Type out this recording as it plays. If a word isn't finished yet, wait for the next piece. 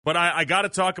But I got to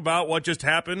talk about what just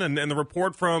happened and the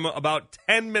report from about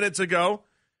 10 minutes ago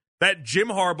that Jim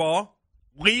Harbaugh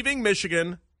leaving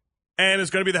Michigan and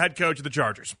is going to be the head coach of the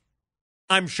Chargers.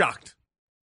 I'm shocked.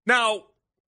 Now,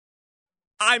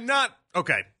 I'm not –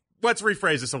 okay, let's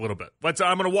rephrase this a little bit.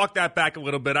 I'm going to walk that back a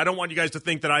little bit. I don't want you guys to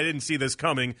think that I didn't see this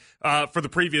coming for the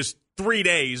previous 3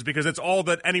 days because it's all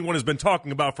that anyone has been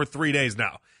talking about for 3 days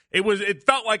now. It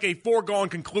felt like a foregone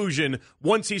conclusion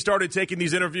once he started taking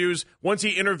these interviews, once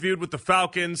he interviewed with the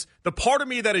Falcons. The part of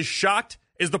me that is shocked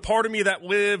is the part of me that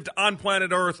lived on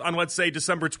planet Earth on, let's say,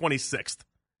 December 26th.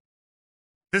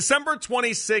 December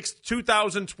 26th,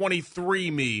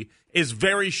 2023 me is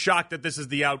very shocked that this is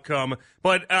the outcome,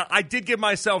 but I did give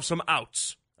myself some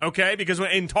outs, okay? Because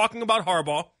in talking about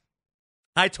Harbaugh,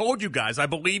 I told you guys I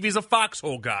believe he's a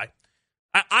foxhole guy.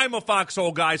 I'm a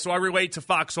foxhole guy, so I relate to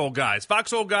foxhole guys.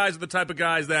 Foxhole guys are the type of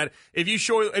guys that if you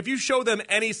show them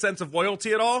any sense of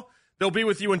loyalty at all, they'll be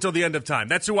with you until the end of time.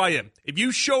 That's who I am. If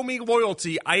you show me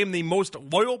loyalty, I am the most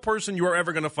loyal person you are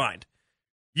ever going to find.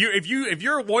 If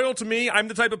you're loyal to me, I'm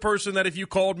the type of person that if you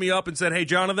called me up and said, "Hey,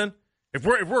 Jonathan, if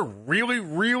we're really,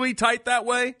 really tight that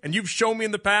way, and you've shown me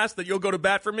in the past that you'll go to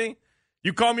bat for me,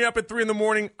 you call me up at 3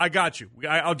 a.m, I got you.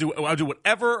 I'll do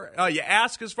whatever you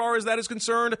ask as far as that is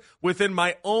concerned, within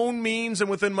my own means and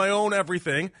within my own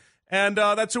everything, and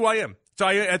that's who I am.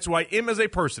 That's who I am as a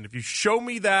person. If you show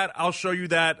me that, I'll show you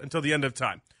that until the end of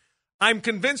time. I'm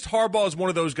convinced Harbaugh is one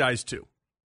of those guys too,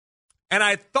 and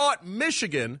I thought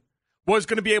Michigan was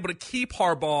going to be able to keep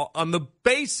Harbaugh on the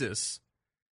basis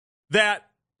that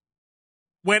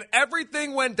when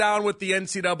everything went down with the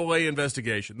NCAA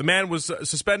investigation, the man was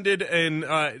suspended, and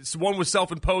one was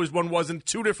self-imposed, one wasn't,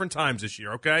 2 different times this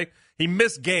year, okay? He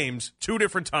missed games 2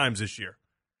 different times this year.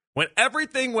 When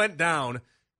everything went down,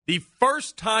 the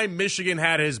first time Michigan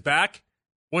had his back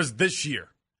was this year.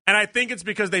 And I think it's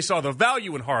because they saw the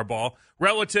value in Harbaugh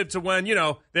relative to when,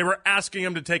 they were asking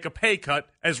him to take a pay cut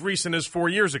as recent as 4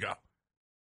 years ago.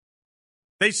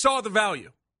 They saw the value.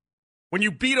 When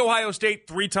you beat Ohio State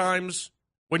 3 times,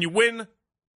 when you win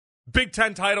Big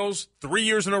Ten titles 3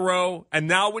 years in a row, and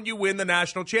now when you win the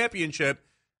national championship,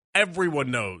 everyone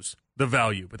knows the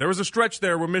value. But there was a stretch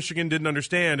there where Michigan didn't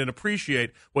understand and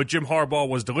appreciate what Jim Harbaugh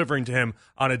was delivering to him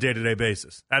on a day-to-day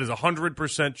basis. That is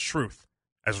 100% truth.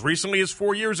 As recently as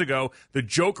 4 years ago, the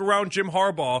joke around Jim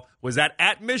Harbaugh was that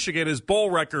at Michigan, his bowl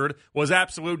record was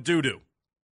absolute doo-doo.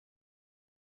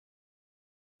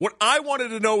 What I wanted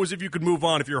to know was if you could move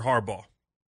on if you're Harbaugh.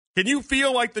 Can you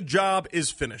feel like the job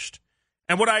is finished?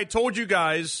 And what I told you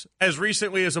guys as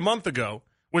recently as a month ago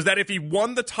was that if he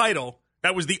won the title,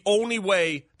 that was the only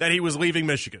way that he was leaving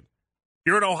Michigan.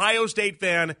 You're an Ohio State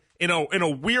fan. In a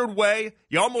weird way,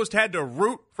 you almost had to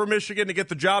root for Michigan to get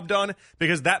the job done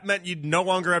because that meant you'd no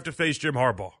longer have to face Jim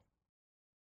Harbaugh.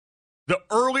 The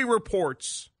early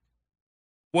reports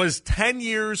was 10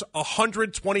 years,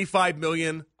 $125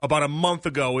 million about a month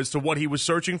ago as to what he was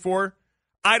searching for.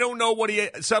 I don't know what he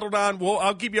settled on. Well,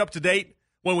 I'll keep you up to date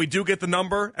when we do get the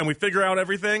number and we figure out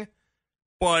everything.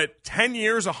 But 10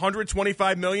 years,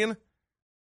 $125 million,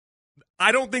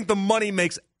 I don't think the money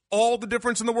makes all the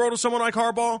difference in the world to someone like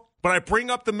Harbaugh, but I bring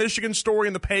up the Michigan story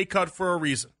and the pay cut for a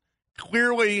reason.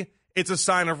 Clearly, it's a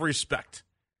sign of respect.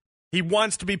 He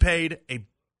wants to be paid a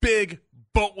big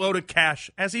boatload of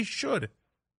cash, as he should.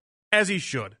 As he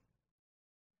should.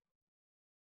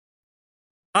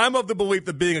 I'm of the belief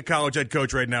that being a college head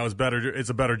coach right now is better. It's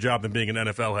a better job than being an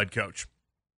NFL head coach.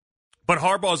 But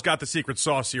Harbaugh's got the secret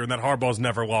sauce here, and that Harbaugh's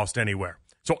never lost anywhere.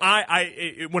 So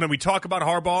when we talk about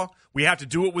Harbaugh, we have to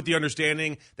do it with the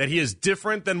understanding that he is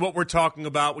different than what we're talking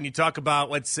about when you talk about,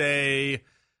 let's say,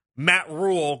 Matt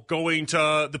Rule going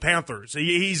to the Panthers.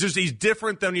 He's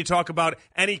different than when you talk about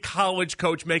any college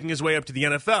coach making his way up to the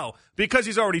NFL because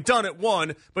he's already done it,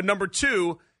 1. But number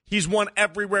 2, he's won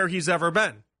everywhere he's ever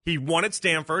been. He won at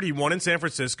Stanford. He won in San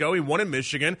Francisco. He won in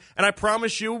Michigan. And I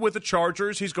promise you, with the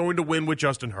Chargers, he's going to win with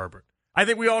Justin Herbert. I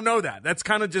think we all know that. That's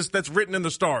kind of that's written in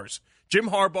the stars. Jim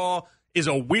Harbaugh is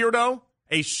a weirdo,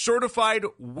 a certified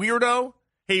weirdo.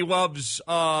 He loves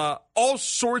all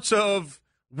sorts of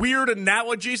weird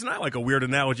analogies, and I like a weird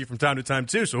analogy from time to time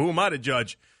too, so who am I to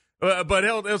judge? But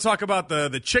he'll talk about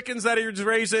the chickens that he's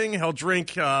raising. He'll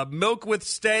drink milk with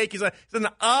steak. He's an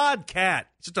odd cat.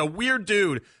 He's just a weird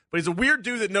dude, but he's a weird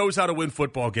dude that knows how to win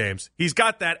football games. He's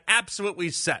got that absolutely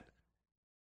set.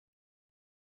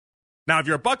 Now, if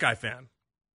you're a Buckeye fan,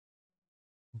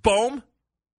 boom,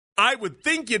 I would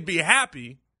think you'd be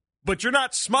happy, but you're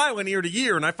not smiling ear to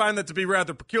ear, and I find that to be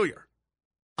rather peculiar.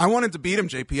 I wanted to beat him,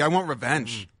 JP. I want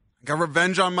revenge. I got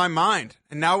revenge on my mind.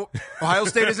 And now Ohio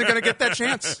State isn't going to get that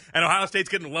chance. And Ohio State's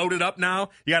getting loaded up now.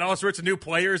 You got all sorts of new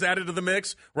players added to the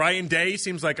mix. Ryan Day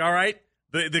seems like, all right,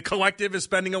 the collective is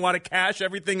spending a lot of cash.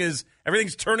 Everything's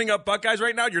turning up Buckeyes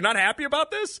right now. You're not happy about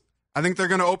this? I think they're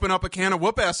going to open up a can of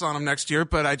whoop-ass on them next year,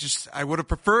 but I would have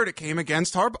preferred it came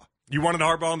against Harbaugh. You wanted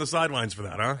Harbaugh on the sidelines for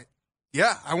that, huh?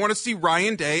 Yeah, I want to see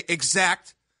Ryan Day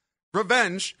exact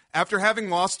revenge after having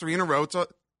lost 3 in a row to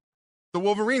the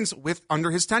Wolverines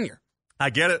under his tenure. I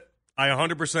get it. I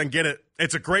 100% get it.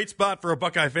 It's a great spot for a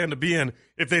Buckeye fan to be in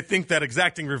if they think that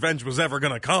exacting revenge was ever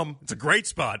going to come. It's a great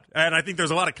spot. And I think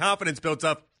there's a lot of confidence built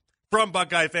up from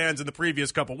Buckeye fans in the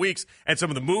previous couple weeks and some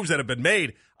of the moves that have been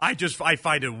made. I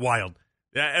find it wild.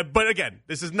 But again,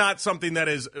 this is not something that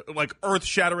is like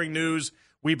earth-shattering news.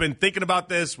 We've been thinking about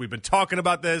this. We've been talking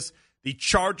about this. The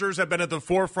Chargers have been at the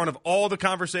forefront of all the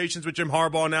conversations with Jim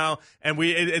Harbaugh now, and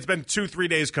it's been 2-3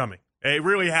 days coming. It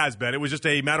really has been. It was just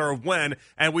a matter of when,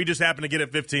 and we just happened to get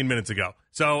it 15 minutes ago.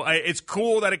 So it's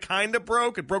cool that it kind of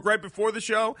broke. It broke right before the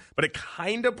show, but it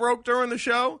kind of broke during the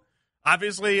show.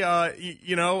 Obviously,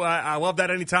 I love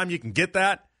that anytime you can get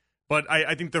that. But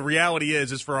I think the reality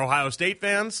is for Ohio State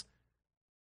fans,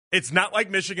 it's not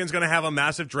like Michigan's going to have a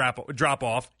massive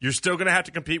drop-off. You're still going to have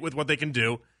to compete with what they can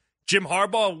do. Jim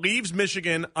Harbaugh leaves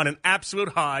Michigan on an absolute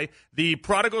high. The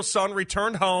prodigal son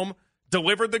returned home,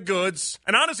 delivered the goods.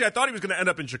 And honestly, I thought he was going to end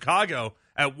up in Chicago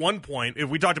at one point. If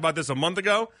we talked about this a month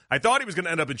ago, I thought he was going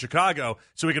to end up in Chicago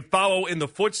so he could follow in the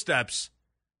footsteps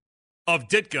of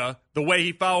Ditka the way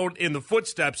he followed in the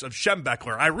footsteps of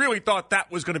Schembechler. I really thought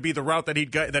that was going to be the route that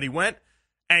he went.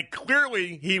 And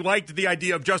clearly, he liked the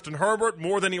idea of Justin Herbert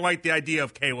more than he liked the idea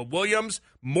of Caleb Williams.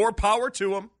 More power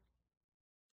to him.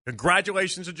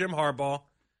 Congratulations to Jim Harbaugh.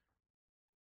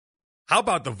 How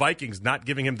about the Vikings not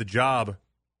giving him the job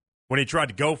when he tried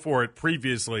to go for it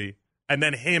previously, and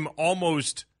then him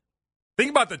almost...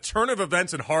 Think about the turn of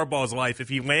events in Harbaugh's life if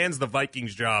he lands the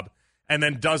Vikings job and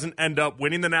then doesn't end up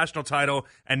winning the national title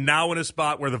and now in a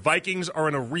spot where the Vikings are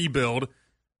in a rebuild.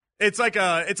 It's like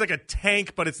a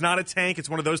tank, but it's not a tank. It's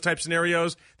one of those type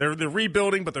scenarios. They're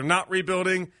rebuilding, but they're not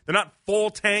rebuilding. They're not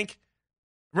full tank.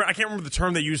 I can't remember the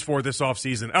term they used for it this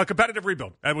offseason. Competitive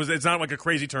rebuild. It's not like a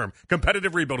crazy term.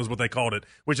 Competitive rebuild is what they called it,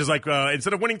 which is like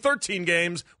instead of winning 13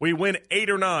 games, we win 8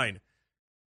 or 9.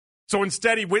 So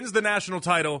instead, he wins the national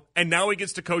title, and now he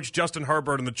gets to coach Justin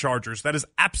Herbert and the Chargers. That is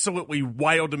absolutely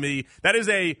wild to me. That is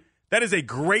a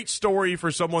great story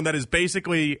for someone that is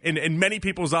basically, in many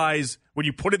people's eyes, when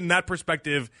you put it in that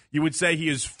perspective, you would say he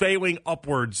is failing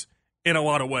upwards in a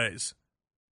lot of ways.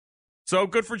 So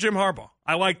good for Jim Harbaugh.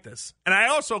 I like this. And I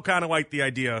also kind of like the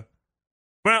idea.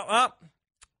 Well,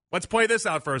 let's play this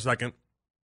out for a second.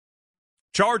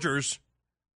 Chargers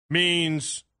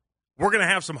means we're going to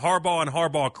have some Harbaugh and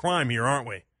Harbaugh crime here, aren't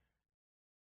we?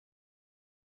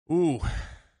 Ooh.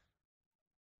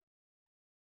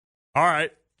 All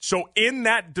right. So in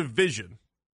that division,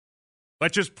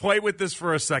 let's just play with this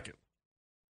for a second.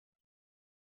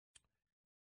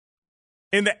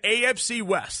 In the AFC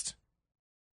West,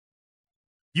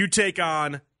 you take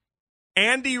on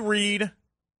Andy Reid,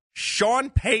 Sean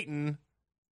Payton,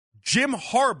 Jim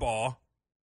Harbaugh,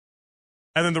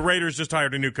 and then the Raiders just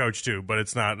hired a new coach too. But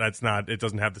it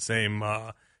doesn't have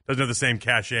the same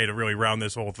cachet to really round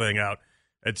this whole thing out.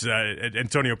 It's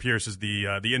Antonio Pierce is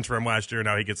the interim last year.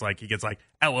 Now he gets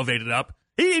elevated up.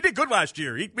 He did good last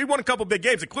year. He won a couple big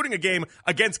games, including a game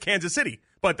against Kansas City.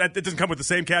 But that doesn't come with the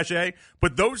same cachet.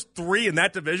 But those three in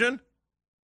that division.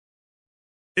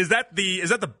 Is that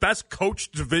the best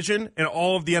coached division in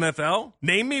all of the NFL?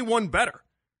 Name me one better.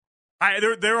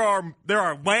 There are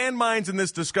landmines in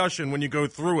this discussion when you go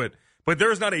through it, but there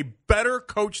is not a better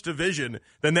coached division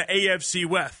than the AFC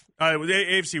West.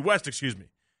 AFC West, excuse me.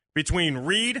 Between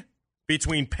Reid,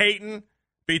 between Payton,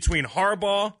 between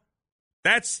Harbaugh,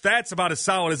 that's about as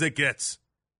solid as it gets.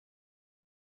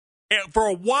 For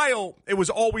a while, it was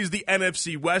always the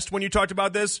NFC West when you talked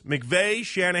about this. McVay,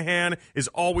 Shanahan is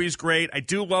always great. I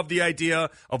do love the idea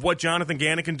of what Jonathan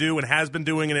Gannon can do and has been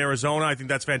doing in Arizona. I think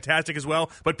that's fantastic as well.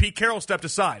 But Pete Carroll stepped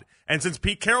aside. And since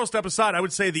Pete Carroll stepped aside, I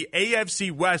would say the AFC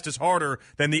West is harder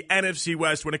than the NFC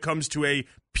West when it comes to a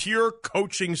pure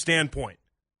coaching standpoint.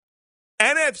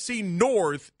 NFC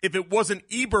North, if it wasn't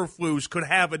Eberflus, could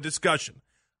have a discussion.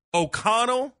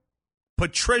 O'Connell,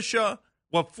 Patricia,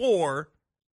 LaFleur,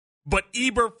 but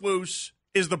Eberflus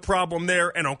is the problem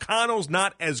there, and O'Connell's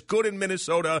not as good in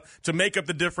Minnesota to make up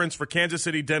the difference for Kansas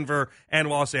City, Denver, and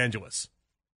Los Angeles.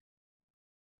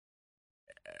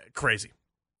 Crazy.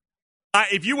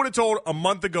 If you would have told a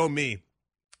month ago me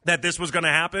that this was going to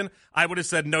happen, I would have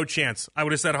said no chance. I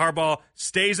would have said Harbaugh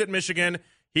stays at Michigan.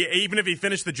 Even if he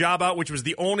finished the job out, which was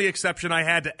the only exception I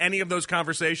had to any of those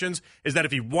conversations, is that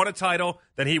if he won a title,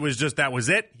 then that was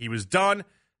it. He was done,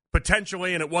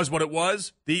 potentially, and it was what it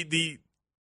was. The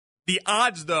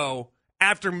odds, though,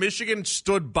 after Michigan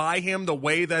stood by him the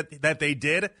way that they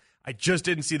did, I just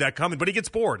didn't see that coming. But he gets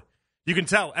bored. You can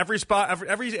tell every spot,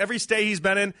 every stay he's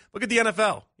been in. Look at the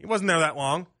NFL. He wasn't there that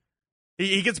long.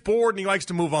 He gets bored and he likes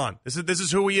to move on. This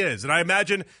is who he is. And I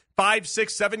imagine 5,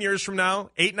 6, 7 years from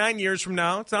now, 8, 9 years from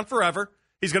now, it's not forever,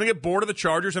 he's going to get bored of the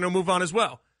Chargers and he'll move on as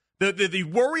well. The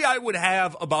worry I would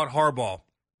have about Harbaugh,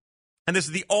 and this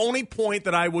is the only point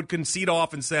that I would concede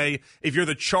off and say, if you're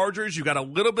the Chargers, you got a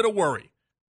little bit of worry.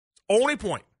 Only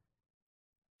point.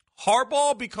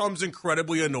 Harbaugh becomes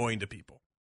incredibly annoying to people.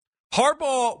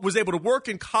 Harbaugh was able to work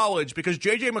in college because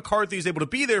J.J. McCarthy is able to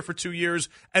be there for 2 years,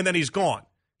 and then he's gone.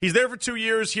 He's there for 2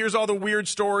 years. Here's all the weird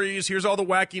stories. Here's all the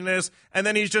wackiness, and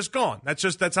then he's just gone.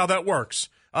 That's how that works.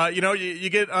 You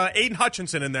get Aiden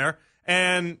Hutchinson in there,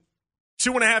 and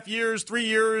 2.5 years, 3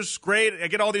 years, great. I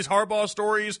get all these Harbaugh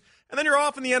stories, and then you're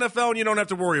off in the NFL, and you don't have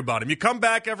to worry about him. You come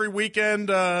back every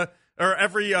weekend, or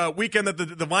every weekend that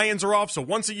the Lions are off. So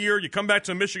once a year, you come back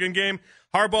to a Michigan game.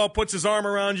 Harbaugh puts his arm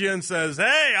around you and says,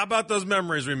 "Hey, how about those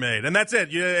memories we made?" And that's it.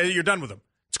 You're done with them.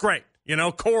 It's great.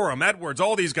 Corum, Edwards,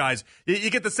 all these guys. You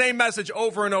get the same message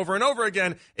over and over and over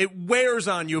again. It wears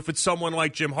on you if it's someone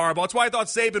like Jim Harbaugh. It's why I thought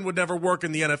Saban would never work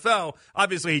in the NFL.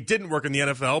 Obviously, he didn't work in the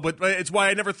NFL, but it's why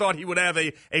I never thought he would have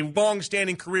a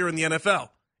long-standing career in the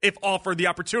NFL if offered the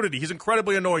opportunity. He's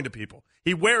incredibly annoying to people.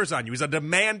 He wears on you. He's a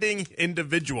demanding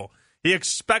individual. He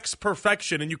expects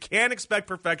perfection, and you can't expect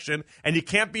perfection, and you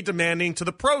can't be demanding to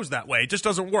the pros that way. It just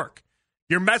doesn't work.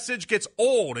 Your message gets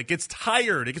old. It gets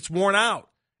tired. It gets worn out.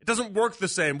 It doesn't work the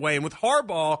same way. And with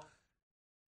Harbaugh,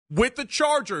 with the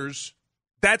Chargers,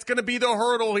 that's going to be the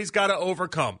hurdle he's got to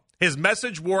overcome. His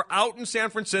message wore out in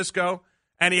San Francisco,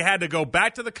 and he had to go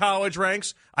back to the college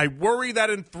ranks. I worry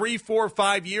that in 3, 4,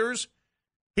 5 years,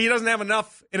 he doesn't have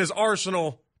enough in his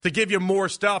arsenal to give you more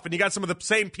stuff. And you got some of the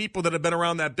same people that have been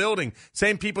around that building,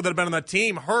 same people that have been on that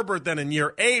team. Herbert then in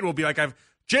year 8 will be like,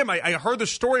 Jim, I heard the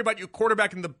story about you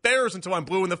quarterbacking the Bears until I'm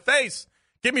blue in the face.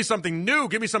 Give me something new.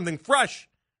 Give me something fresh.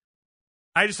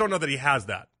 I just don't know that he has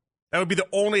that. That would be the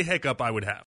only hiccup I would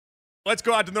have. Let's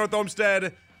go out to North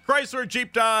Olmsted. Chrysler,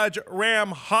 Jeep, Dodge,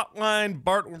 Ram Hotline.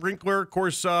 Bart Winkler, of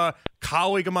course,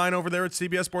 colleague of mine over there at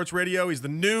CBS Sports Radio. He's the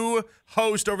new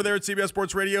host over there at CBS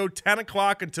Sports Radio, 10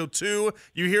 o'clock until 2.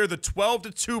 You hear the 12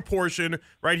 to 2 portion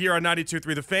right here on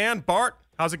 92.3 The Fan. Bart,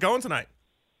 how's it going tonight?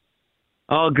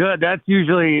 Oh, good. That's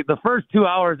usually the first 2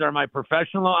 hours are my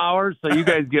professional hours, so you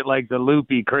guys get like the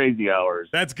loopy, crazy hours.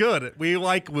 That's good. We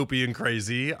like loopy and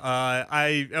crazy.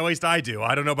 At least I do.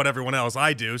 I don't know about everyone else.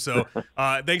 I do. So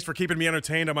thanks for keeping me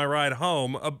entertained on my ride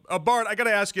home. Bart, I got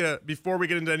to ask you before we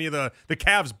get into any of the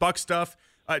Cavs Buck stuff.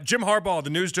 Jim Harbaugh, the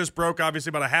news just broke obviously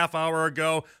about a half hour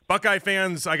ago. Buckeye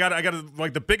fans, I got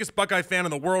like the biggest Buckeye fan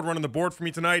in the world running the board for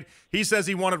me tonight. He says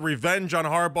he wanted revenge on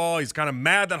Harbaugh. He's kind of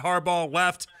mad that Harbaugh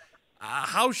left.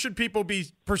 How should people be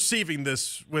perceiving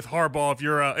this with Harbaugh if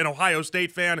you're an Ohio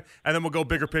State fan? And then we'll go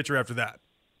bigger picture after that.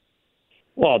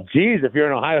 Well, geez, if you're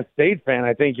an Ohio State fan,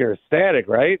 I think you're ecstatic,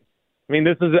 right?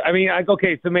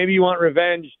 Okay, so maybe you want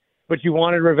revenge, but you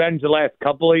wanted revenge the last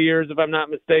couple of years, if I'm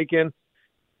not mistaken.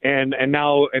 And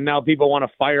now people want to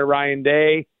fire Ryan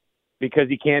Day because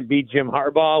he can't beat Jim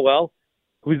Harbaugh. Well,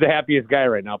 who's the happiest guy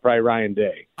right now? Probably Ryan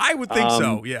Day. I would think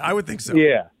so. Yeah, I would think so.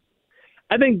 Yeah.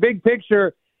 I think big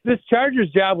picture, this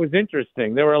Chargers job was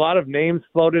interesting. There were a lot of names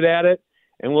floated at it,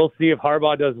 and we'll see if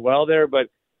Harbaugh does well there. But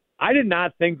I did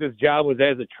not think this job was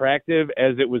as attractive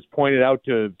as it was pointed out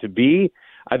to be.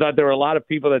 I thought there were a lot of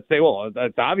people that say, well,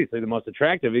 that's obviously the most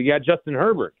attractive. You got Justin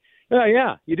Herbert.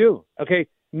 Yeah, you do. Okay,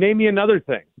 name me another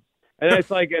thing. And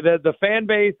it's like the fan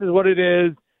base is what it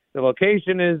is. The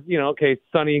location is,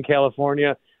 sunny in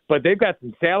California. But they've got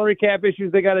some salary cap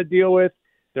issues they got to deal with.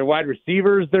 Their wide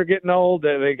receivers, they're getting old.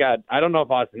 I don't know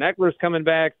if Austin Eckler's coming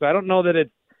back, so I don't know that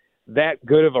it's that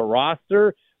good of a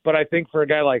roster. But I think for a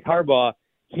guy like Harbaugh,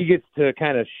 he gets to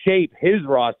kind of shape his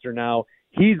roster now.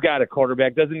 He's got a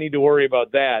quarterback, doesn't need to worry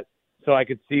about that. So I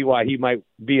could see why he might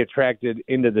be attracted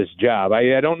into this job.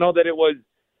 I don't know that it was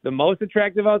the most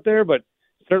attractive out there, but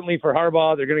certainly for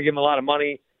Harbaugh, they're going to give him a lot of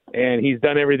money, and he's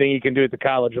done everything he can do at the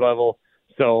college level.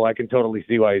 So I can totally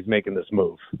see why he's making this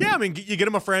move. Yeah, I mean, you get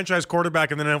him a franchise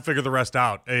quarterback, and then he'll figure the rest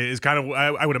out. Is kind of,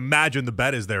 I would imagine the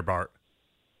bet is there, Bart.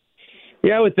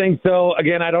 Yeah, I would think so.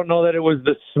 Again, I don't know that it was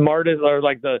the smartest or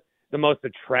like the most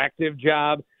attractive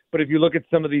job. But if you look at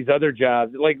some of these other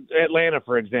jobs, like Atlanta,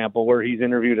 for example, where he's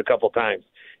interviewed a couple times,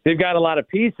 they've got a lot of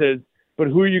pieces, but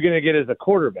who are you going to get as a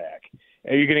quarterback?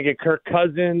 Are you going to get Kirk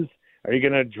Cousins? Are you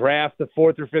going to draft the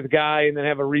fourth or fifth guy and then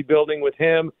have a rebuilding with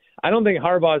him? I don't think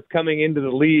Harbaugh is coming into the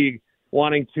league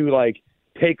wanting to,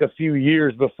 take a few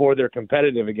years before they're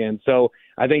competitive again. So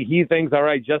I think he thinks, all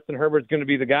right, Justin Herbert's going to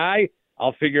be the guy.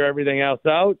 I'll figure everything else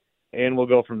out, and we'll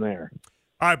go from there.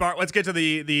 All right, Bart, let's get to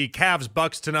the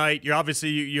Cavs-Bucks tonight. You obviously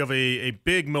you have a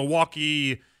big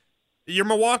Milwaukee. You're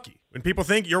Milwaukee. When people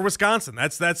think you're Wisconsin,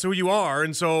 that's who you are.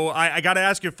 And so I got to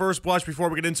ask you first blush before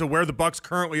we get into where the Bucks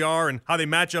currently are and how they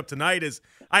match up tonight is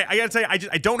I got to tell you,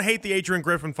 I don't hate the Adrian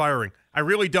Griffin firing. I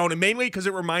really don't, and mainly because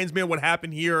it reminds me of what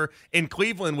happened here in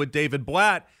Cleveland with David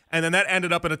Blatt, and then that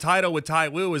ended up in a title with Ty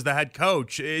Lue as the head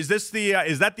coach. Is that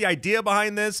the idea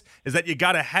behind this? Is that you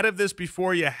got ahead of this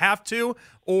before you have to,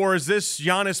 or is this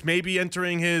Giannis maybe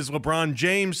entering his LeBron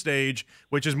James stage,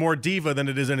 which is more diva than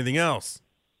it is anything else?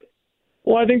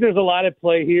 Well, I think there's a lot at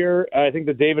play here. I think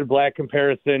the David Blatt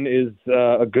comparison is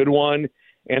a good one.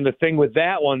 And the thing with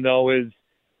that one, though, is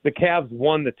the Cavs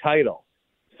won the title.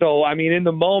 So, I mean, in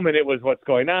the moment, it was what's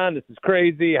going on. This is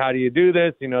crazy. How do you do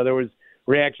this? There was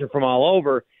reaction from all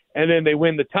over. And then they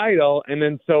win the title. And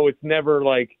then so it's never,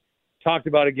 talked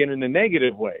about again in a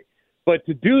negative way. But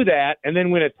to do that and then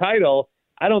win a title,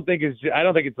 I don't think it's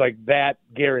that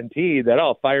guaranteed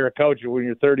that, fire a coach when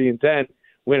you're 30-10,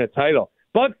 win a title.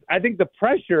 But I think the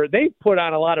pressure, they've put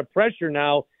on a lot of pressure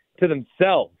now to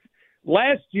themselves.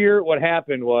 Last year, what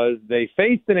happened was they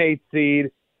faced an 8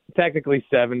 seed, technically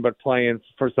 7, but playing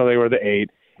so they were the 8.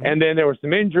 And then there were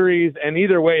some injuries, and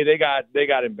either way, they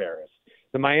got embarrassed.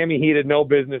 The Miami Heat had no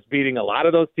business beating a lot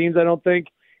of those teams, I don't think,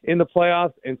 in the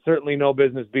playoffs, and certainly no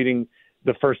business beating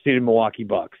the first-seeded Milwaukee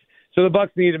Bucks. So the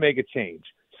Bucks needed to make a change.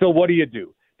 So what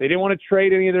do? They didn't want to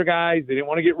trade any of their guys. They didn't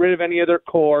want to get rid of any of their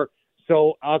core.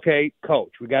 So, okay,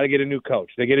 coach, we got to get a new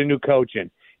coach. They get a new coach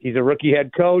in. He's a rookie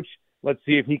head coach. Let's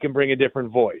see if he can bring a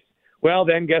different voice. Well,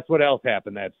 then guess what else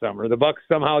happened that summer? The Bucks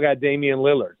somehow got Damian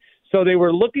Lillard. So they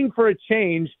were looking for a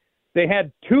change. They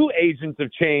had 2 agents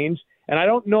of change, and I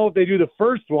don't know if they do the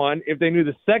first one, if they knew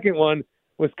the second one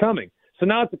was coming. So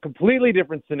now it's a completely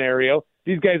different scenario.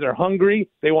 These guys are hungry.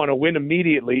 They want to win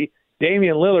immediately.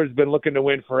 Damian Lillard's been looking to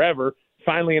win forever,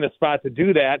 finally in a spot to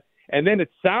do that. And then it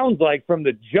sounds like from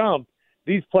the jump,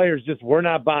 these players just were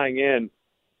not buying in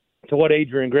to what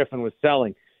Adrian Griffin was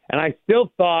selling. And I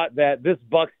still thought that this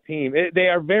Bucks team, they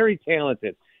are very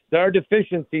talented. There are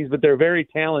deficiencies, but they're very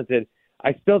talented.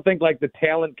 I still think the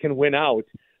talent can win out.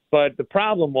 But the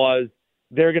problem was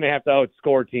they're going to have to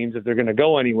outscore teams if they're going to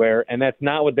go anywhere, and that's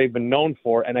not what they've been known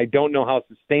for. And I don't know how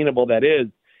sustainable that is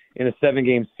in a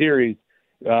 7-game series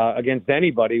against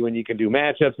anybody when you can do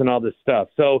matchups and all this stuff.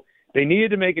 So they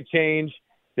needed to make a change.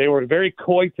 They were very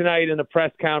coy tonight in the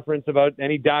press conference about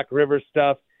any Doc Rivers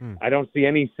stuff. I don't see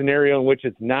any scenario in which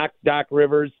it's not Doc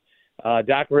Rivers.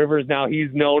 Doc Rivers, now he's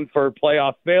known for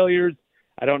playoff failures.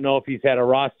 I don't know if he's had a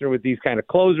roster with these kind of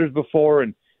closers before,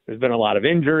 and there's been a lot of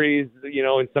injuries,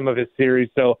 in some of his series.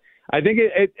 So I think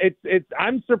it's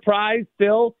I'm surprised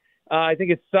still. I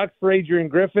think it sucks for Adrian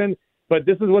Griffin, but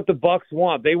this is what the Bucks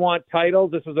want. They want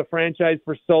titles. This was a franchise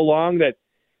for so long that,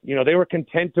 they were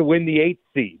content to win the 8th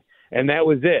seed. And that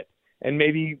was it. And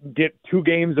maybe get 2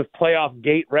 games of playoff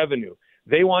gate revenue.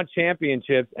 They want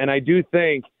championships, and I do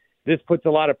think this puts a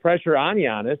lot of pressure on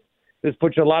Giannis. This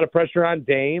puts a lot of pressure on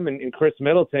Dame and Chris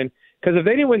Middleton. Because if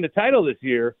they didn't win the title this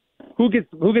year, who gets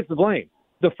the blame?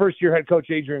 The first-year head coach,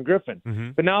 Adrian Griffin.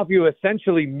 Mm-hmm. But now if you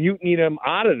essentially mutiny them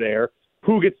out of there,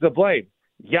 who gets the blame?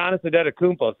 Giannis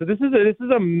Antetokounmpo. So this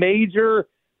is a major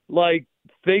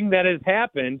thing that has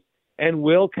happened and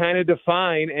will kind of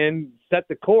define and set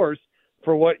the course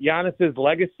for what Giannis's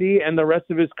legacy and the rest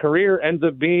of his career ends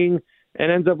up being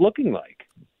and ends up looking like.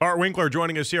 Bart Winkler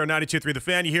joining us here on 92.3 The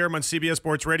Fan. You hear him on CBS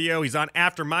Sports Radio. He's on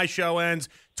after my show ends,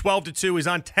 12 to 2. He's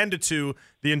on 10 to 2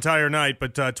 the entire night,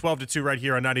 but 12 to 2 right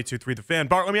here on 92.3 The Fan.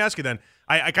 Bart, let me ask you then.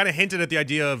 I kind of hinted at the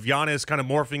idea of Giannis kind of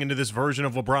morphing into this version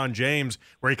of LeBron James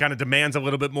where he kind of demands a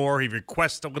little bit more, he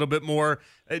requests a little bit more.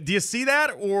 Do you see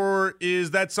that, or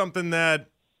is that something that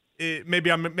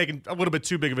maybe I'm making a little bit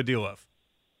too big of a deal of?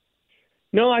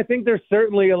 No, I think there's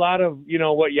certainly a lot of,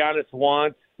 what Giannis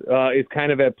wants is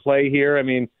kind of at play here. I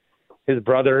mean, his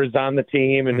brother is on the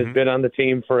team and has been on the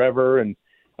team forever. And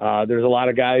there's a lot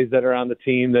of guys that are on the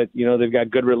team that, they've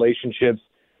got good relationships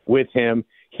with him.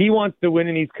 He wants to win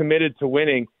and he's committed to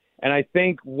winning. And I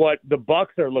think what the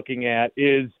Bucks are looking at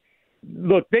is,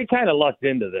 look, they kind of lucked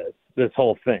into this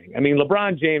whole thing. I mean,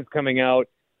 LeBron James coming out,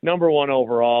 number 1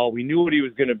 overall. We knew what he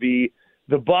was going to be.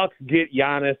 The Bucks get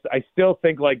Giannis. I still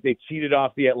think they cheated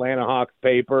off the Atlanta Hawks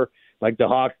paper. The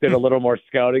Hawks did a little more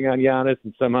scouting on Giannis,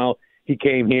 and somehow he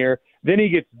came here. Then he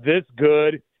gets this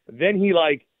good. Then he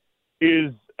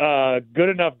is a good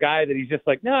enough guy that he's just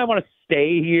like, no, I want to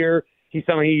stay here. He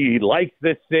likes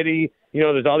this city. You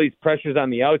know, there's all these pressures on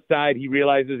the outside. He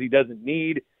realizes he doesn't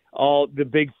need all the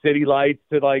big city lights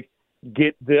to like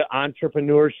get the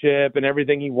entrepreneurship and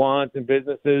everything he wants in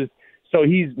businesses. So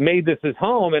he's made this his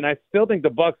home, and I still think the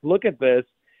Bucs look at this,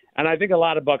 and I think a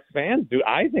lot of Bucs fans do.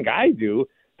 I think I do,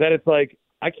 that it's like,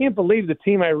 I can't believe the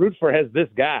team I root for has this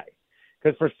guy,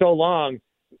 because for so long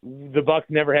the Bucs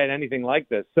never had anything like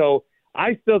this. So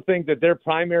I still think that their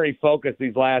primary focus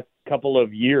these last couple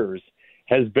of years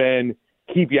has been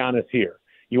keep Giannis here.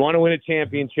 You want to win a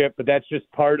championship, but that's just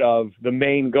part of the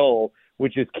main goal,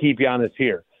 which is keep Giannis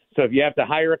here. So if you have to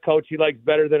hire a coach he likes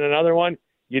better than another one,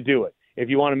 you do it. If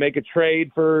you want to make a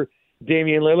trade for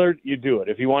Damian Lillard, you do it.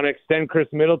 If you want to extend Chris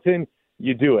Middleton,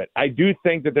 you do it. I do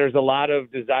think that there's a lot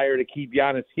of desire to keep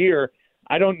Giannis here.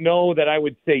 I don't know that I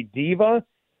would say diva.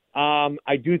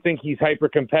 I do think he's hyper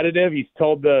competitive. He's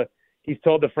told the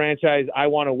franchise, I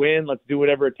want to win. Let's do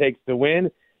whatever it takes to win.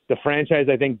 The franchise,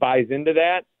 I think, buys into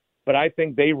that. But I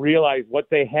think they realize what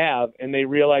they have, and they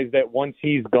realize that once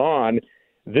he's gone,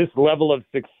 this level of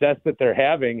success that they're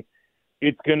having,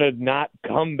 it's going to not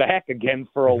come back again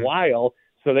for a while.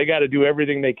 So they got to do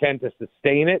everything they can to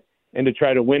sustain it and to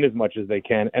try to win as much as they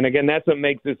can. And again, that's what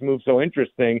makes this move so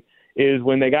interesting, is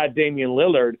when they got Damian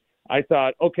Lillard, I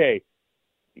thought, okay,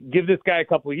 give this guy a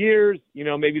couple of years. You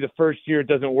know, maybe the first year it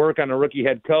doesn't work on a rookie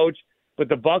head coach, but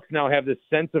the Bucs now have this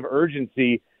sense of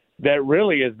urgency that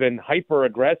really has been hyper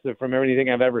aggressive from everything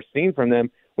I've ever seen from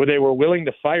them, where they were willing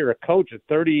to fire a coach at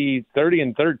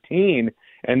 30-13,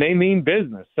 and they mean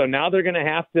business. So now they're going to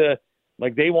have to,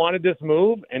 like, they wanted this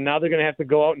move, and now they're going to have to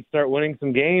go out and start winning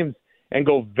some games and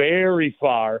go very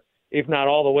far, if not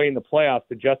all the way in the playoffs,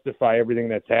 to justify everything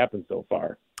that's happened so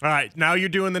far. All right, now you're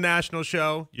doing the national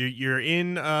show. You're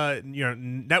in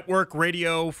network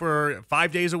radio for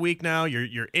 5 days a week now.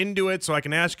 You're into it, so I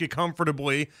can ask you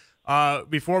comfortably,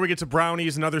 before we get to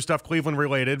brownies and other stuff Cleveland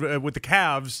related, with the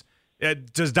Cavs,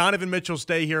 does Donovan Mitchell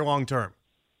stay here long term?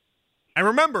 And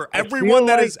remember, everyone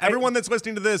that's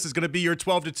listening to this is going to be your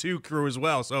 12-2 crew as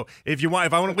well. So if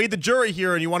I want to lead the jury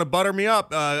here and you want to butter me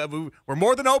up, we're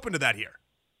more than open to that here.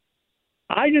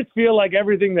 I just feel like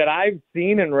everything that I've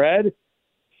seen and read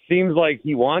seems like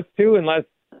he wants to, unless,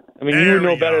 I mean, you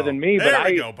know better than me. There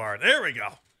we go, Bart. There we go.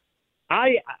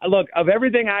 Look, of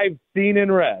everything I've seen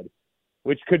and read,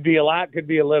 which could be a lot, could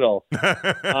be a little,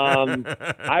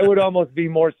 I would almost be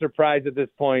more surprised at this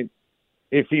point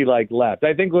if he left.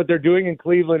 I think what they're doing in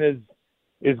Cleveland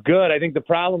is good. I think the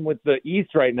problem with the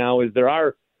East right now is there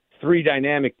are three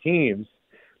dynamic teams.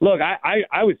 Look,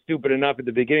 I was stupid enough at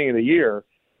the beginning of the year,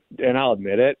 and I'll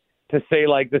admit it, to say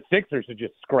the Sixers should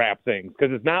just scrap things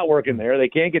because it's not working there. They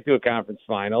can't get to a conference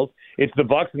finals. It's the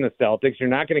Bucks and the Celtics. You're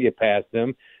not going to get past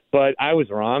them. But I was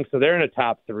wrong. So they're in a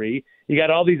top three. You got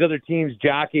all these other teams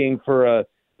jockeying for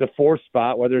the fourth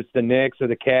spot, whether it's the Knicks or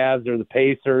the Cavs or the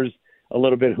Pacers, a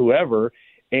little bit whoever.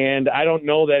 And I don't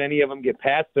know that any of them get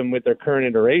past them with their current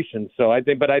iteration. So I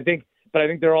think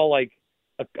they're all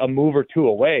a move or two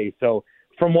away. So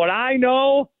from what I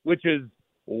know, which is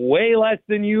way less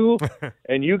than you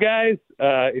and you guys,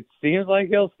 it seems like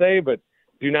he'll stay, but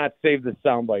do not save the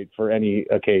soundbite for any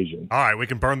occasion. All right, we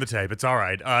can burn the tape. It's all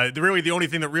right. The only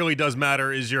thing that really does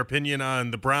matter is your opinion on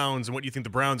the Browns and what you think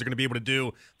the Browns are going to be able to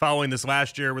do following this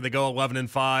last year where they go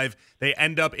 11-5. They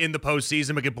end up in the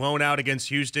postseason but get blown out against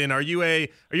Houston. Are you a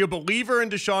believer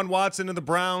in Deshaun Watson and the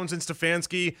Browns and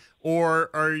Stefanski, or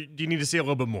do you need to see a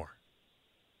little bit more?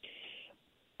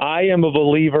 I am a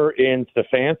believer in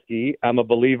Stefanski. I'm a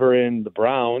believer in the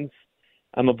Browns.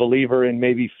 I'm a believer in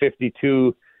maybe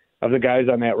 52 of the guys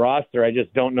on that roster. I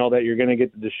just don't know that you're going to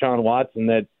get the Deshaun Watson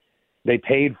that they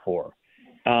paid for.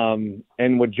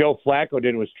 And what Joe Flacco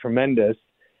did was tremendous.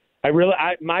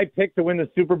 My pick to win the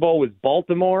Super Bowl was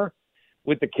Baltimore,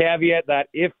 with the caveat that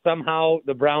if somehow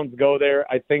the Browns go there,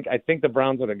 I think the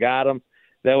Browns would have got them.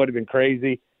 That would have been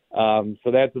crazy.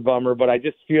 So that's a bummer. But I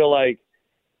just feel like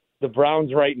the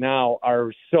Browns right now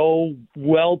are so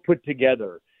well put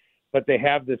together, but they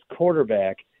have this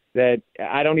quarterback that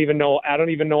I don't even know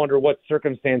under what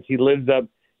circumstance he lives up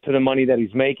to the money that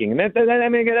he's making. And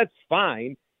that's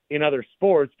fine in other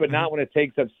sports, but not when it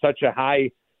takes up such a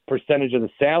high percentage of the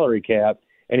salary cap.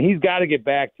 And he's got to get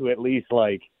back to at least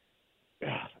top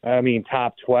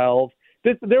 12.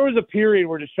 There was a period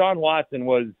where Deshaun Watson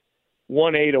was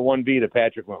 1A to 1B to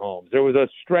Patrick Mahomes. There was a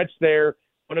stretch there,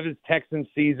 one of his Texans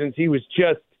seasons. He was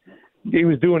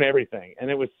doing everything, and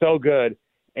it was so good.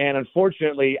 And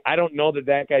unfortunately, I don't know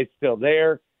that guy's still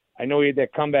there. I know he had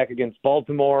that comeback against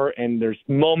Baltimore, and there's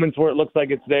moments where it looks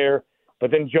like it's there.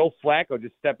 But then Joe Flacco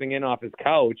just stepping in off his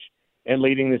couch and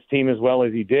leading this team as well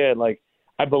as he did. Like,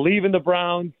 I believe in the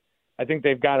Browns. I think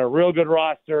they've got a real good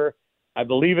roster. I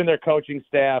believe in their coaching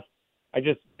staff.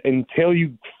 Until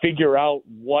you figure out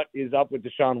what is up with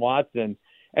Deshaun Watson,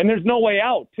 and there's no way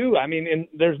out, too. I mean, and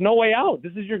there's no way out.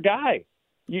 This is your guy.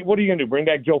 What are you going to do, bring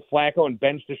back Joe Flacco and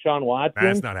bench Deshaun Watson?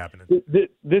 That's not happening.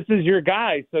 This is your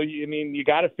guy. So, you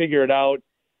got to figure it out.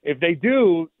 If they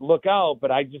do, look out,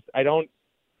 but I don't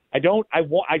know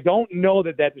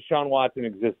that Deshaun Watson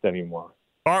exists anymore.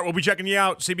 Bart, we'll be checking you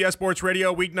out. CBS Sports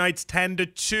Radio, weeknights 10 to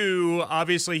 2.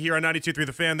 Obviously, here on 92.3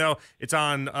 The Fan, though, it's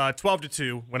on 12 to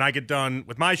 2. When I get done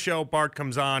with my show, Bart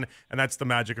comes on, and that's the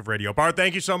magic of radio. Bart,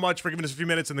 thank you so much for giving us a few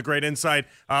minutes and the great insight.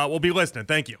 We'll be listening.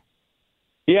 Thank you.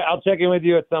 Yeah, I'll check in with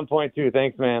you at some point, too.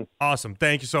 Thanks, man. Awesome.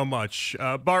 Thank you so much.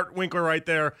 Bart Winkler right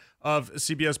there of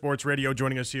CBS Sports Radio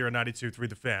joining us here on 92.3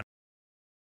 The Fan.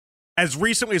 As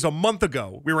recently as a month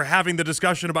ago, we were having the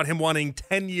discussion about him wanting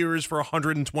 10 years for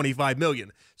 $125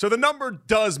 million. So the number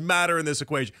does matter in this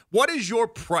equation. What is your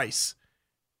price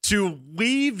to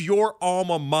leave your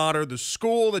alma mater, the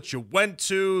school that you went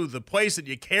to, the place that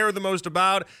you care the most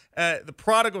about, the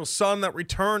prodigal son that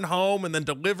returned home and then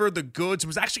delivered the goods,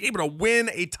 was actually able to win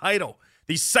a title,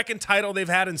 the second title they've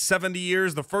had in 70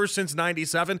 years, the first since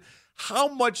 97? How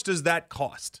much does that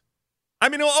cost? I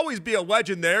mean, he'll always be a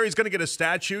legend there. He's going to get a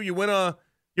statue. You win a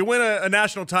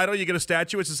national title, you get a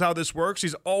statue. This is how this works.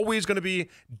 He's always going to be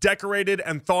decorated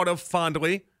and thought of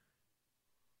fondly.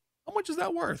 How much is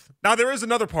that worth? Now, there is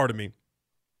another part of me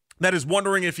that is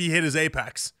wondering if he hit his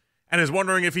apex and is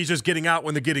wondering if he's just getting out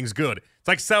when the getting's good. It's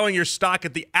like selling your stock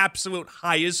at the absolute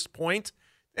highest point.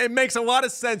 It makes a lot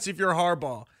of sense if you're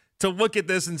Harbaugh to look at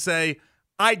this and say,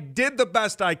 I did the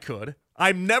best I could.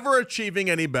 I'm never achieving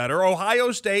any better.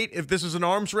 Ohio State, if this is an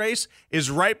arms race, is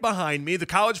right behind me. The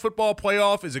college football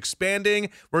playoff is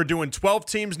expanding. We're doing 12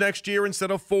 teams next year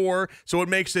instead of 4, so it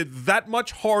makes it that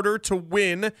much harder to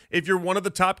win if you're one of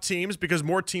the top teams because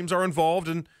more teams are involved,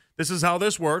 and this is how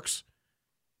this works.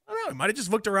 I don't know. I might have just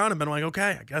looked around and been like,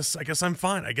 okay, I guess I'm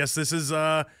fine. I guess this is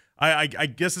I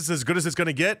guess it's as good as it's going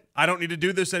to get. I don't need to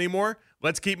do this anymore.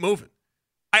 Let's keep moving.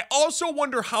 I also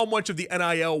wonder how much of the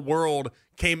NIL world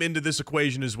came into this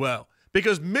equation as well.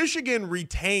 Because Michigan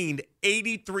retained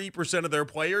 83% of their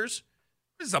players.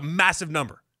 This is a massive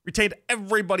number. Retained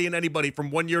everybody and anybody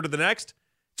from one year to the next.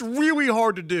 It's really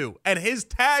hard to do. And his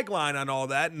tagline on all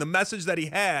that and the message that he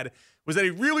had was that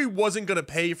he really wasn't going to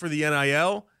pay for the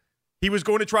NIL. He was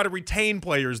going to try to retain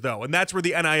players, though. And that's where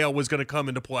the NIL was going to come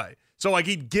into play. So, like,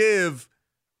 he'd give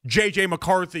J.J.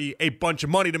 McCarthy a bunch of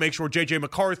money to make sure J.J.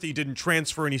 McCarthy didn't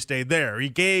transfer and he stayed there. He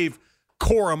gave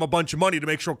Corum a bunch of money to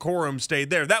make sure Corum stayed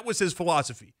there. That was his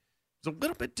philosophy. It's a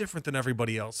little bit different than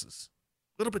everybody else's.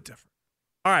 A little bit different.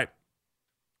 All right.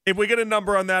 If we get a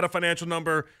number on that, a financial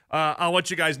number, I'll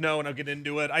let you guys know and I'll get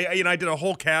into it. I did a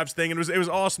whole Cavs thing, and it was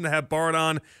awesome to have Bart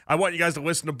on. I want you guys to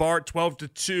listen to Bart 12 to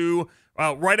 2.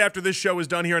 Right after this show is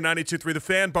done here on 92.3 The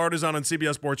Fan, Bart is on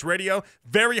CBS Sports Radio.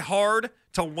 Very hard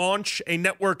to launch a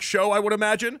network show, I would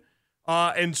imagine.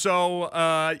 You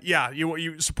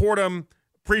support him,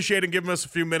 appreciate him giving us a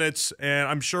few minutes, and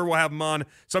I'm sure we'll have him on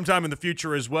sometime in the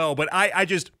future as well. But I'm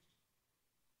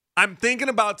thinking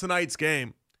about tonight's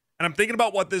game, and I'm thinking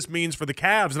about what this means for the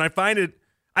Cavs, and I find it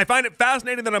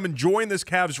fascinating that I'm enjoying this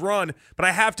Cavs run, but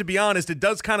I have to be honest, it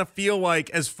does kind of feel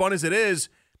like, as fun as it is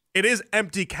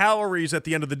empty calories at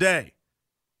the end of the day.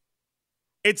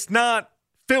 It's not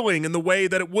filling in the way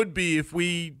that it would be if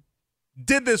we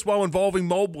did this while involving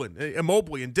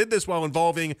Mobley and did this while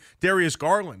involving Darius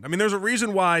Garland. I mean, there's a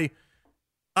reason why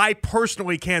I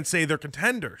personally can't say they're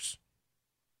contenders.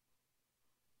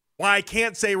 Why I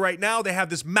can't say right now they have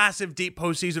this massive deep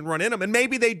postseason run in them, and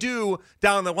maybe they do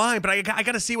down the line, but I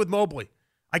got to see it with Mobley.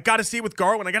 I got to see it with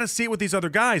Garland. I got to see it with these other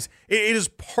guys. It is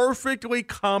perfectly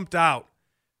comped out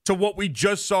to what we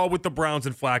just saw with the Browns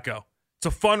and Flacco. It's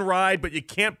a fun ride, but you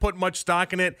can't put much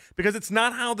stock in it because it's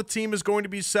not how the team is going to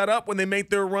be set up when they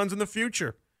make their runs in the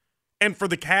future. And for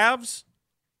the Cavs,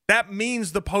 that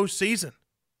means the postseason.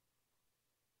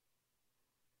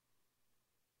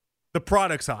 The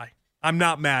product's high. I'm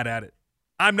not mad at it.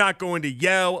 I'm not going to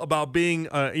yell about being,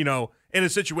 in a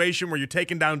situation where you're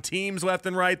taking down teams left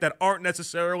and right that aren't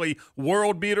necessarily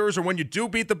world beaters, or when you do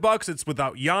beat the Bucks, it's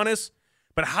without Giannis.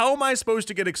 But how am I supposed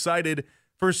to get excited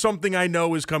for something I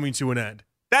know is coming to an end?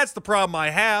 That's the problem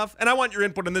I have, and I want your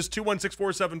input on this,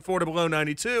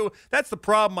 216-474-0092. That's the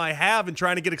problem I have in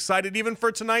trying to get excited even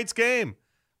for tonight's game.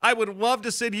 I would love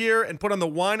to sit here and put on the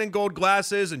wine and gold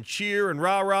glasses and cheer and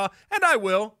rah-rah, and I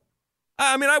will.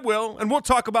 I will, and we'll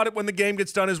talk about it when the game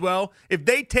gets done as well. If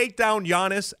they take down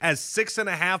Giannis as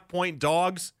 6.5-point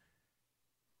dogs,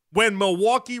 when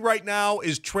Milwaukee right now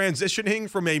is transitioning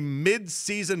from a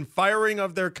mid-season firing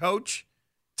of their coach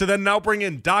to then now bring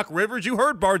in Doc Rivers. You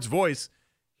heard Bart's voice.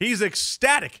 He's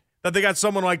ecstatic that they got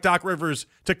someone like Doc Rivers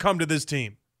to come to this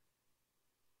team.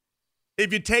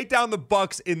 If you take down the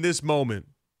Bucks in this moment,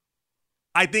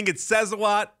 I think it says a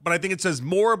lot, but I think it says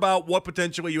more about what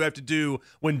potentially you have to do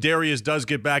when Darius does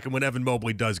get back and when Evan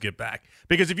Mobley does get back.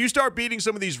 Because if you start beating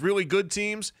some of these really good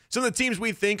teams, some of the teams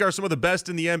we think are some of the best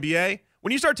in the NBA,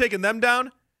 when you start taking them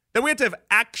down, then we have to have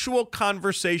actual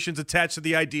conversations attached to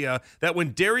the idea that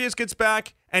when Darius gets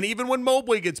back and even when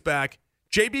Mobley gets back,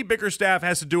 JB Bickerstaff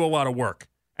has to do a lot of work.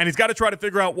 And he's got to try to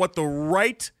figure out what the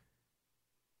right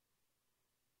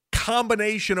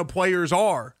combination of players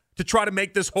are to try to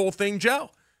make this whole thing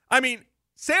gel. I mean,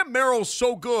 Sam Merrill's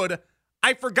so good,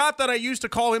 I forgot that I used to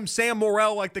call him Sam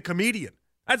Morril like the comedian.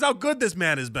 That's how good this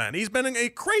man has been. He's been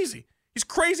crazy. He's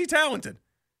crazy talented.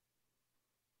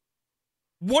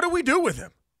 What do we do with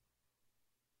him?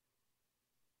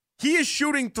 He is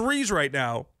shooting threes right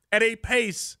now at a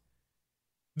pace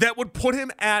that would put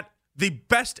him at the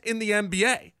best in the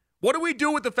NBA. What do we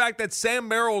do with the fact that Sam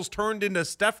Merrill's turned into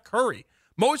Steph Curry?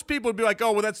 Most people would be like,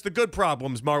 oh, well, that's the good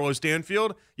problems, Marlo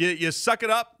Stanfield. You suck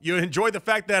it up. You enjoy the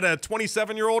fact that a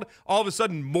 27-year-old all of a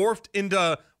sudden morphed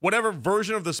into whatever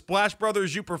version of the Splash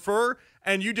Brothers you prefer,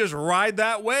 and you just ride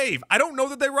that wave. I don't know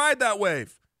that they ride that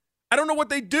wave. I don't know what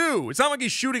they do. It's not like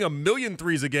he's shooting 1,000,000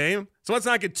 threes a game, so let's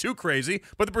not get too crazy,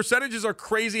 but the percentages are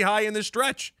crazy high in this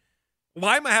stretch.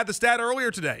 Lima had the stat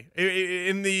earlier today.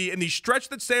 In the stretch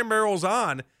that Sam Merrill's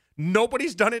on,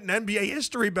 nobody's done it in NBA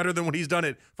history better than when he's done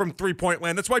it from three-point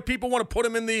land. That's why people want to put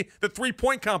him in the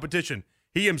three-point competition.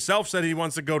 He himself said he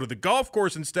wants to go to the golf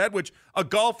course instead, which a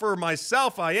golfer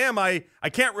myself I am. I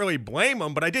can't really blame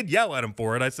him, but I did yell at him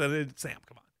for it. I said, Sam,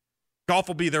 come on. Golf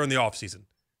will be there in the offseason.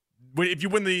 If you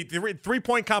win the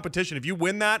three-point competition, if you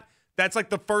win that, that's like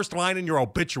the first line in your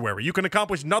obituary. You can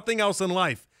accomplish nothing else in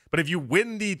life. But if you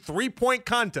win the three-point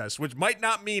contest, which might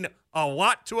not mean a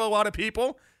lot to a lot of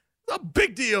people, it's a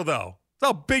big deal, though. It's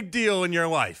a big deal in your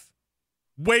life.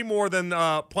 Way more than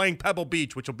playing Pebble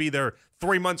Beach, which will be there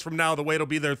 3 months from now, the way it'll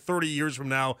be there 30 years from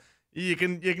now. You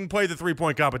can play the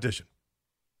three-point competition.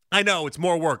 I know, it's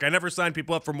more work. I never sign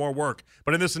people up for more work.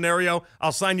 But in this scenario,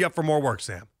 I'll sign you up for more work,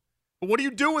 Sam. But what do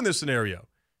you do in this scenario?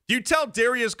 Do you tell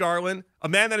Darius Garland, a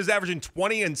man that is averaging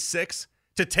 20 and 6,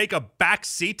 to take a back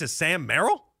seat to Sam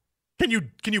Merrill? Can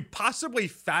you possibly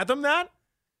fathom that?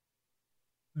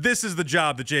 This is the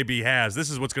job that JB has. This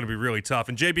is what's going to be really tough.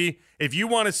 And JB, if you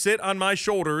want to sit on my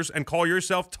shoulders and call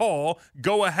yourself tall,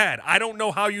 go ahead. I don't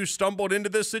know how you stumbled into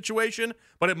this situation,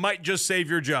 but it might just save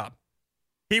your job.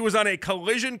 He was on a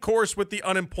collision course with the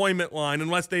unemployment line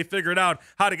unless they figured out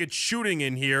how to get shooting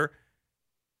in here.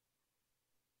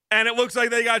 And it looks like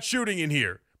they got shooting in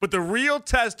here. But the real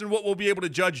test and what we'll be able to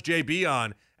judge JB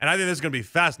on, and I think this is going to be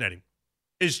fascinating,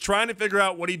 is trying to figure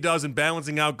out what he does in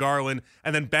balancing out Garland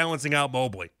and then balancing out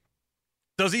Mobley.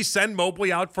 Does he send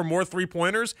Mobley out for more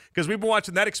three-pointers? Because we've been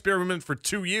watching that experiment for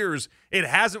 2 years. It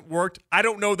hasn't worked. I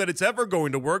don't know that it's ever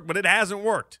going to work, but it hasn't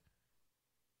worked.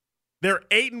 They're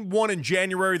 8-1 in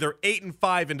January. They're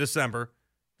 8-5 in December.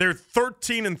 They're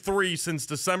 13-3 since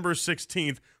December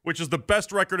 16th, which is the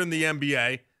best record in the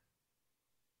NBA.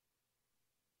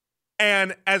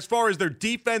 And as far as their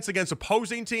defense against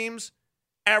opposing teams,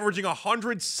 averaging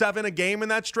 107 a game in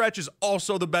that stretch is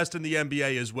also the best in the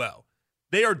NBA as well.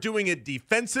 They are doing it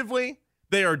defensively,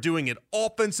 they are doing it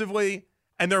offensively,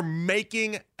 and they're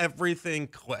making everything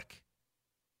click.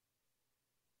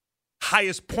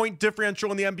 Highest point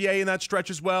differential in the NBA in that stretch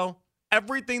as well.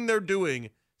 Everything they're doing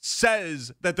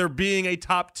says that they're being a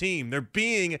top team. They're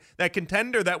being that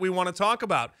contender that we want to talk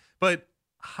about. But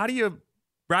how do you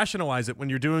rationalize it when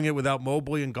you're doing it without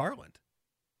Mobley and Garland?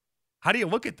 How do you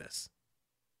look at this?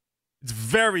 It's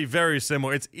very, very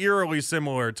similar. It's eerily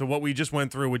similar to what we just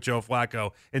went through with Joe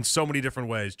Flacco in so many different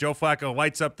ways. Joe Flacco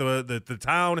lights up the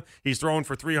town. He's throwing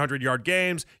for 300-yard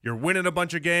games. You're winning a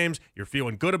bunch of games. You're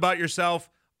feeling good about yourself.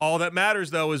 All that matters,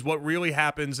 though, is what really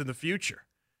happens in the future.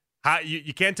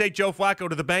 You can't take Joe Flacco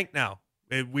to the bank now.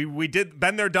 We did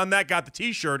been there, done that, got the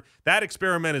T-shirt. That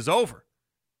experiment is over.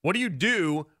 What do you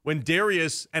do when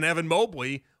Darius and Evan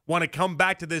Mobley want to come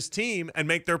back to this team and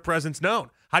make their presence known?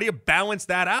 How do you balance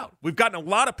that out? We've gotten a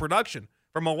lot of production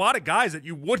from a lot of guys that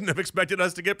you wouldn't have expected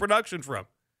us to get production from.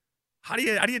 How do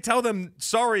you tell them,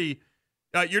 sorry,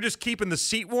 you're just keeping the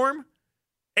seat warm?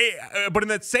 Hey, but in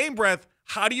that same breath,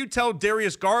 how do you tell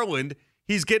Darius Garland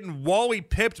he's getting Wally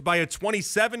pipped by a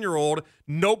 27-year-old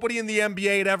nobody in the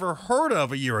NBA had ever heard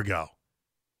of a year ago?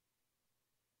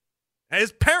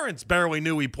 His parents barely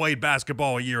knew he played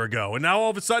basketball a year ago, and now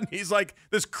all of a sudden he's like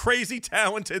this crazy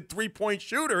talented three-point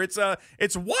shooter. It's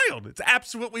wild. It's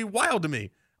absolutely wild to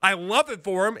me. I love it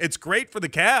for him. It's great for the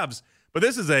Cavs, but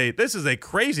this is a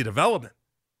crazy development.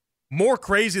 More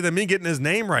crazy than me getting his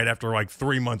name right after like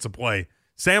 3 months of play.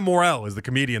 Sam Morril is the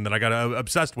comedian that I got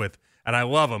obsessed with, and I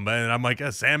love him. And I'm like,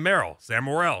 Sam Morril.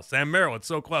 It's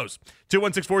so close.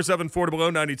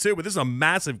 216-474-below-92, but this is a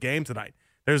massive game tonight.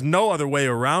 There's no other way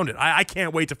around it. I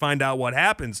can't wait to find out what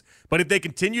happens. But if they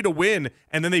continue to win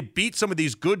and then they beat some of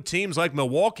these good teams like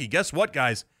Milwaukee, guess what,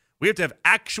 guys? We have to have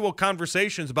actual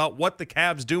conversations about what the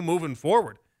Cavs do moving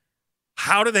forward.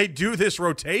 How do they do this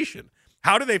rotation?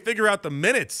 How do they figure out the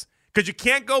minutes? Because you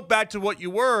can't go back to what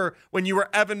you were when you were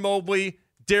Evan Mobley,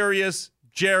 Darius,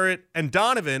 Jarrett, and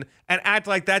Donovan and act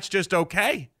like that's just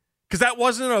okay. Because that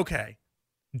wasn't okay.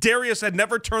 Darius had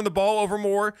never turned the ball over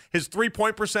more. His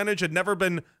three-point percentage had never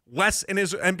been less in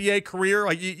his NBA career.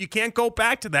 Like you can't go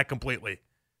back to that completely.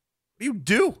 What do you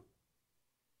do?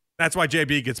 That's why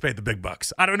JB gets paid the big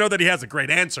bucks. I don't know that he has a great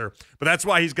answer, but that's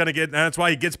why he's going to get. That's why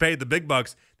he gets paid the big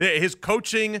bucks. His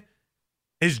coaching,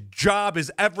 his job,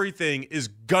 his everything is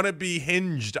going to be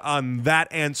hinged on that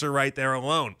answer right there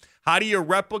alone. How do you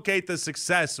replicate the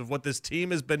success of what this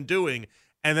team has been doing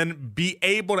and then be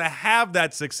able to have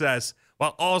that success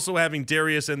while also having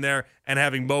Darius in there and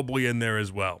having Mobley in there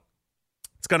as well?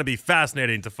 It's going to be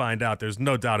fascinating to find out. There's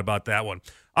no doubt about that one.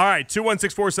 All right,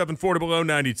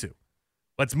 216-474-below-92.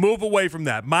 Let's move away from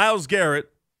that. Myles Garrett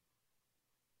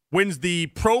wins the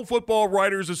Pro Football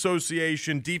Writers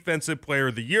Association Defensive Player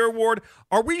of the Year award.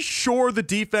 Are we sure the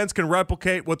defense can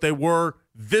replicate what they were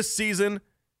this season,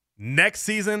 next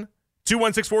season?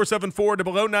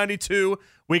 216-474-below-92.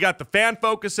 We got the Fan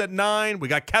Focus at 9. We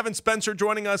got Kevin Spencer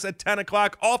joining us at 10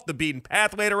 o'clock. Off the beaten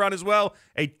path later on as well.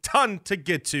 A ton to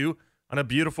get to on a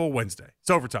beautiful Wednesday. It's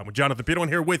Overtime with Jonathan Peterlin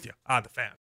here with you on the Fan.